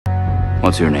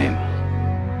What's your name?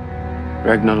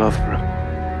 Ragnar Lothbrok.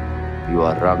 You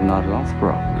are Ragnar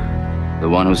Lothbrok, the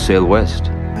one who sailed west.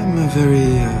 I'm a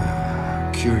very,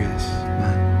 curious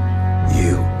man.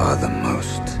 You are the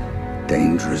most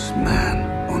dangerous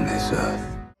man on this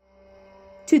earth.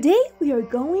 Today we are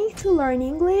going to learn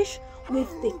English with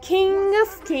the King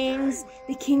of Kings,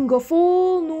 the King of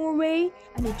all Norway,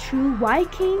 and a true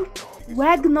Viking,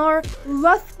 Ragnar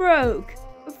Lothbrok.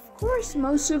 Of course,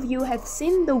 most of you have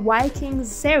seen the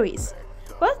Vikings series,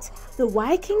 but the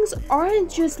Vikings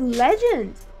aren't just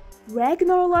legend.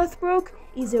 Ragnar Lothbrok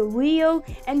is a real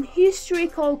and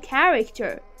historical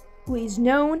character who is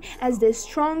known as the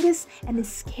strongest and the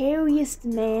scariest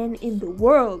man in the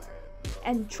world.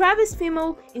 And Travis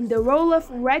Fimmel in the role of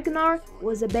Ragnar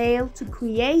was able to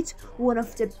create one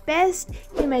of the best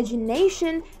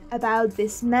imagination about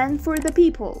this man for the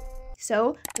people.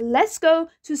 So let's go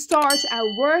to start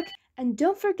our work, and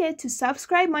don't forget to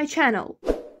subscribe my channel.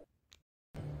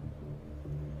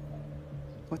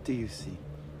 What do you see?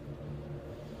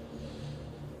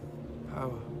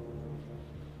 Power.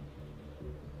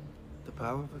 The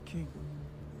power of a king.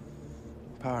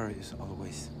 Power is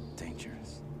always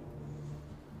dangerous.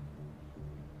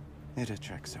 It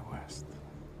attracts the West.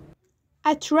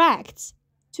 Attracts.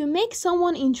 To make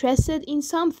someone interested in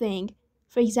something.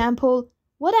 For example,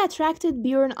 what attracted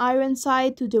Bjorn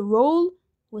Ironside to the role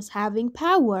was having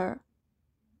power.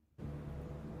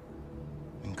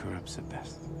 And corrupts the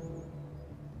best.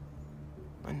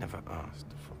 I never asked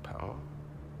for power.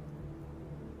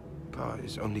 Power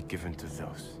is only given to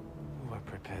those who are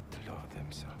prepared to lower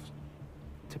themselves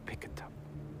to pick it up.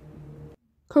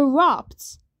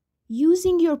 Corrupts.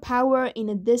 Using your power in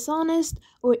a dishonest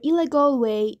or illegal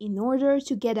way in order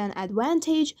to get an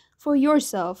advantage for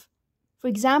yourself. For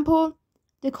example,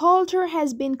 the culture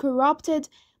has been corrupted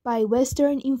by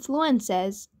Western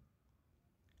influences.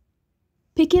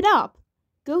 Pick it up.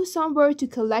 Go somewhere to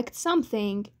collect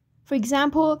something. For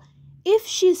example, if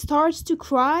she starts to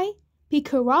cry, pick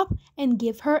her up and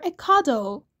give her a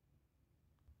cuddle.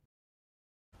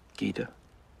 Gita,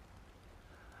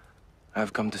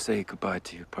 I've come to say goodbye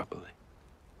to you properly.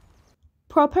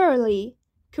 Properly,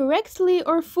 correctly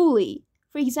or fully.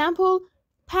 For example,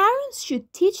 parents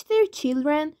should teach their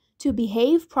children to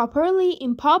behave properly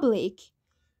in public.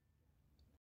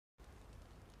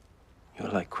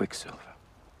 You're like Quicksilver.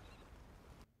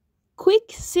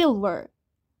 Quicksilver.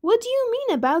 What do you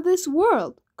mean about this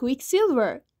word,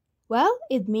 Quicksilver? Well,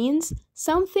 it means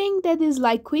something that is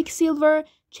like Quicksilver,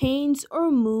 changes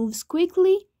or moves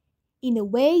quickly in a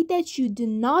way that you do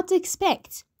not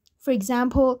expect. For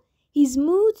example, his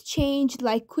mood changed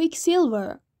like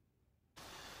Quicksilver.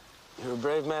 You're a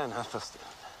brave man, Athelstan.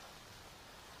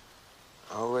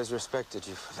 I always respected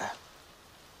you for that.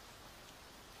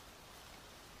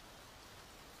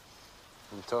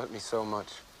 You taught me so much.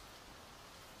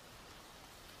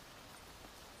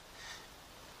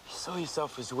 You saw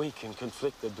yourself as weak and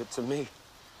conflicted, but to me,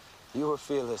 you were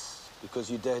fearless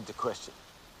because you dared to question.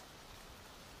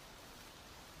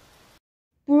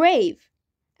 Brave.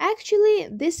 Actually,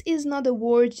 this is not a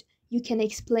word. You can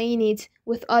explain it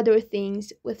with other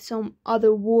things, with some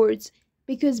other words,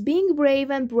 because being brave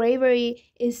and bravery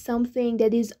is something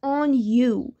that is on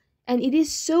you, and it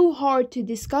is so hard to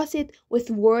discuss it with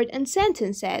words and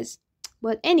sentences.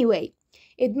 But anyway,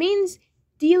 it means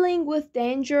dealing with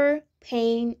danger,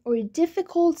 pain, or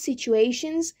difficult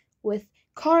situations with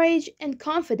courage and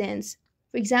confidence.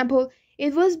 For example,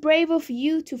 it was brave of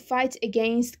you to fight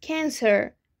against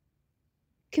cancer.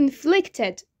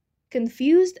 Conflicted,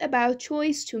 confused about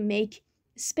choice to make,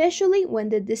 especially when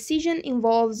the decision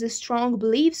involves strong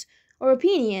beliefs or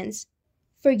opinions.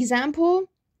 For example,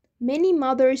 many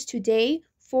mothers today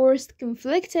forced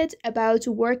conflicted about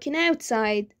working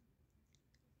outside.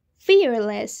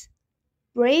 Fearless,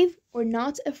 brave or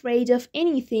not afraid of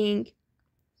anything.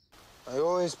 I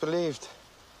always believed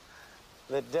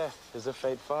that death is a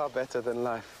fate far better than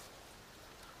life,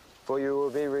 for you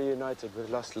will be reunited with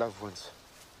lost loved ones.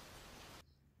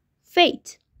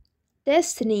 Fate,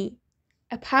 destiny,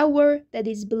 a power that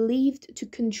is believed to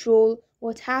control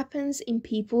what happens in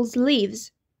people's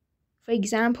lives. For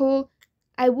example,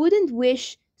 I wouldn't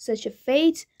wish such a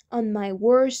fate on my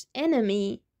worst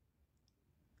enemy.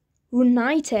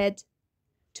 Reunited,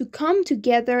 to come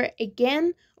together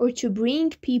again or to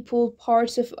bring people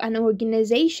parts of an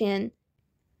organization.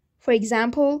 For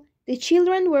example, the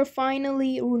children were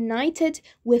finally reunited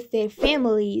with their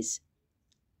families.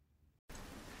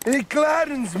 It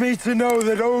gladdens me to know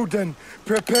that Odin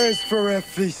prepares for a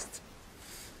feast.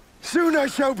 Soon I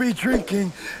shall be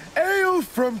drinking ale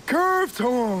from curved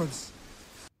horns.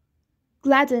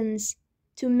 Gladdens,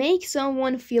 to make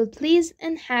someone feel pleased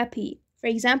and happy. For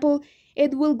example,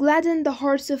 it will gladden the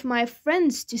hearts of my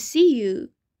friends to see you.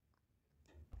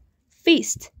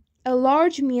 Feast, a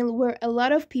large meal where a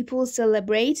lot of people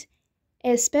celebrate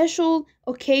a special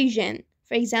occasion.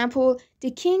 For example,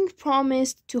 the king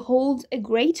promised to hold a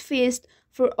great feast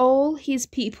for all his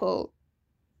people.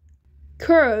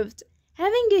 Curved,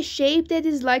 having a shape that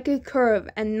is like a curve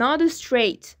and not a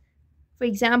straight. For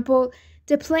example,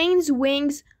 the plane's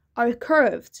wings are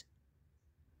curved.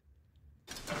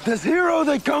 This hero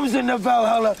that comes into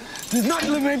Valhalla does not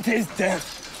lament his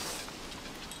death.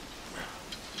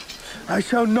 I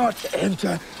shall not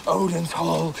enter Odin's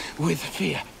hall with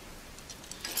fear.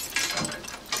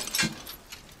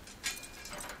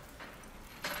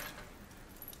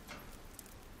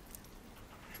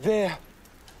 There,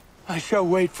 I shall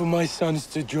wait for my sons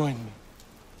to join me.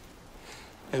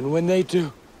 And when they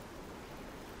do,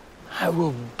 I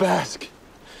will bask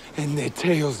in their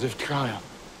tales of triumph.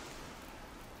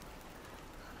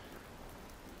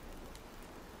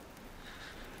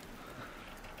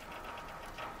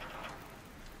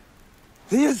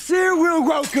 The Aesir will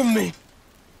welcome me.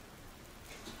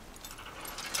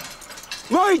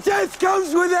 My death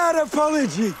comes without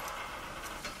apology.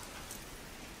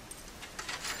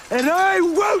 And I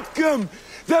welcome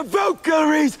the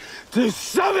Valkyries to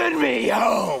summon me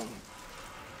home.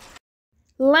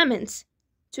 Lament,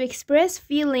 to express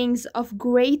feelings of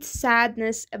great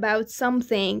sadness about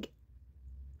something.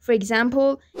 For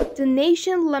example, the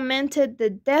nation lamented the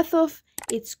death of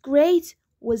its great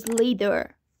was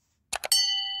leader.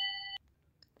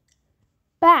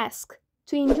 Bask,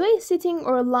 to enjoy sitting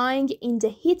or lying in the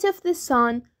heat of the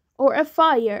sun or a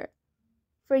fire.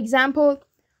 For example,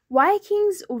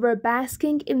 Vikings were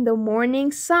basking in the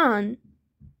morning sun.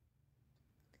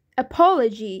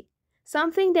 Apology,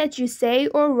 something that you say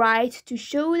or write to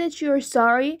show that you are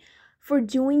sorry for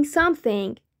doing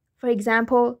something. For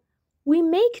example, we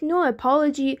make no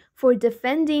apology for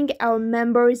defending our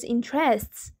members'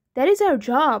 interests. That is our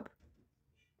job.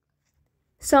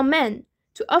 Summon,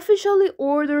 to officially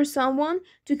order someone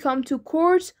to come to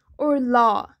court or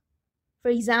law. For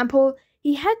example,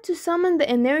 he had to summon the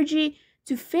energy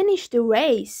to finish the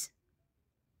race.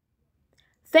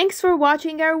 Thanks for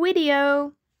watching our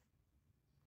video.